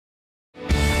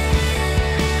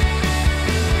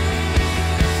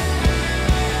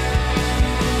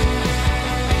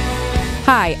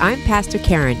Hi, I'm Pastor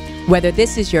Karen. Whether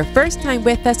this is your first time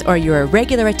with us or you're a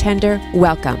regular attender,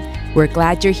 welcome. We're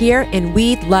glad you're here and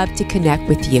we'd love to connect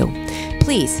with you.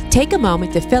 Please take a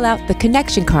moment to fill out the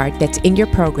connection card that's in your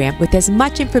program with as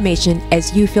much information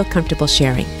as you feel comfortable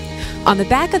sharing. On the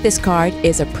back of this card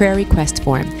is a prayer request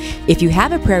form. If you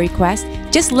have a prayer request,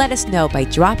 just let us know by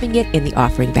dropping it in the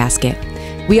offering basket.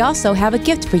 We also have a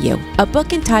gift for you, a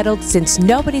book entitled Since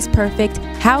Nobody's Perfect,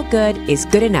 How Good is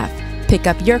Good Enough. Pick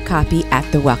up your copy at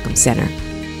the Welcome Center.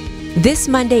 This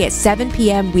Monday at 7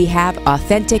 p.m. we have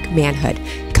Authentic Manhood.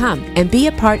 Come and be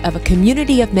a part of a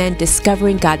community of men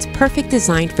discovering God's perfect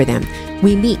design for them.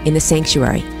 We meet in the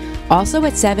sanctuary. Also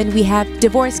at 7 we have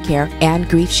Divorce Care and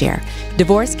Grief Share.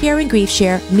 Divorce Care and Grief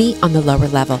Share meet on the lower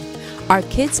level. Our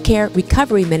Kids Care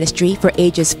Recovery Ministry for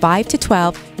ages 5 to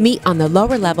 12 meet on the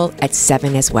lower level at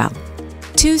 7 as well.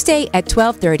 Tuesday at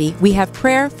 12:30, we have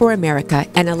Prayer for America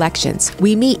and Elections.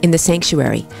 We meet in the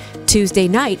sanctuary. Tuesday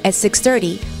night at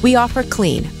 6:30, we offer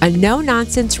Clean, a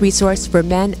no-nonsense resource for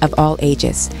men of all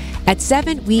ages. At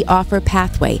 7, we offer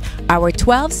Pathway, our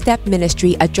 12-step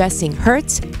ministry addressing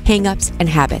hurts, hang-ups, and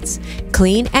habits.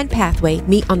 Clean and Pathway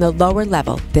meet on the lower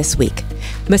level this week.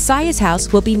 Messiah's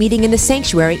House will be meeting in the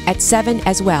sanctuary at 7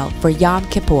 as well for Yom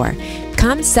Kippur.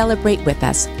 Come celebrate with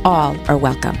us. All are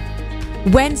welcome.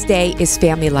 Wednesday is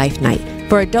Family Life Night.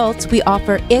 For adults, we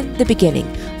offer In the Beginning,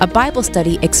 a Bible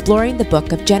study exploring the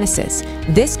book of Genesis.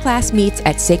 This class meets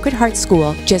at Sacred Heart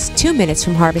School just 2 minutes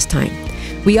from harvest time.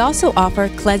 We also offer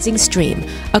Cleansing Stream,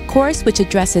 a course which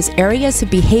addresses areas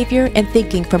of behavior and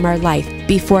thinking from our life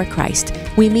before Christ.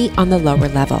 We meet on the lower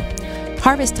level.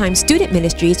 Harvest Time Student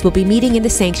Ministries will be meeting in the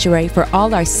sanctuary for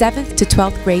all our 7th to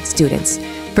 12th grade students.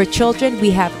 For children, we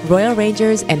have Royal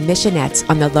Rangers and Missionettes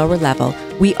on the lower level.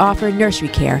 We offer nursery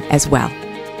care as well.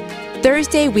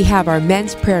 Thursday, we have our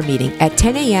men's prayer meeting at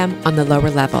 10 a.m. on the lower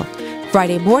level.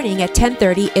 Friday morning at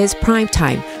 10:30 is Prime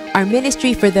Time, our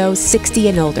ministry for those 60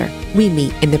 and older. We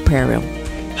meet in the prayer room.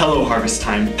 Hello, Harvest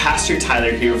Time. Pastor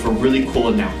Tyler here with a really cool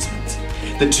announcement.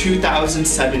 The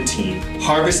 2017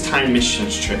 Harvest Time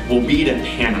Missions Trip will be to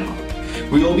Panama.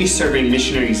 We will be serving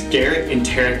missionaries Garrett and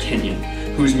Tara Kenyon,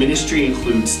 whose ministry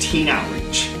includes teen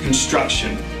outreach,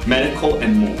 construction, medical,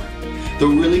 and more. The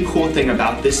really cool thing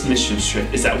about this missions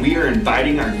trip is that we are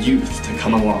inviting our youth to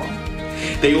come along.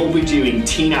 They will be doing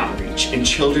teen outreach and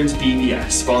children's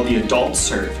VBS while the adults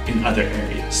serve in other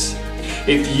areas.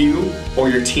 If you or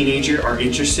your teenager are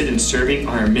interested in serving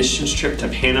on our missions trip to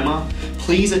Panama,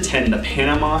 please attend the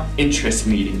Panama Interest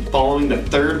Meeting following the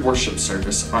third worship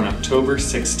service on October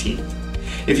 16th.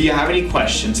 If you have any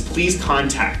questions, please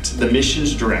contact the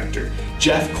missions director,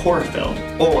 Jeff Corfield,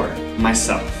 or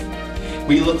myself.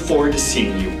 We look forward to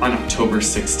seeing you on October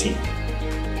 16th.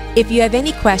 If you have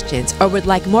any questions or would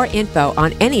like more info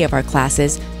on any of our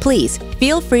classes, please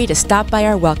feel free to stop by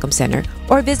our Welcome Center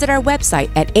or visit our website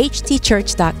at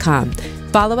htchurch.com.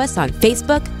 Follow us on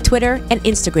Facebook, Twitter, and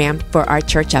Instagram for our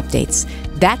church updates.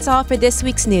 That's all for this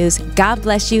week's news. God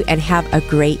bless you and have a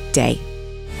great day.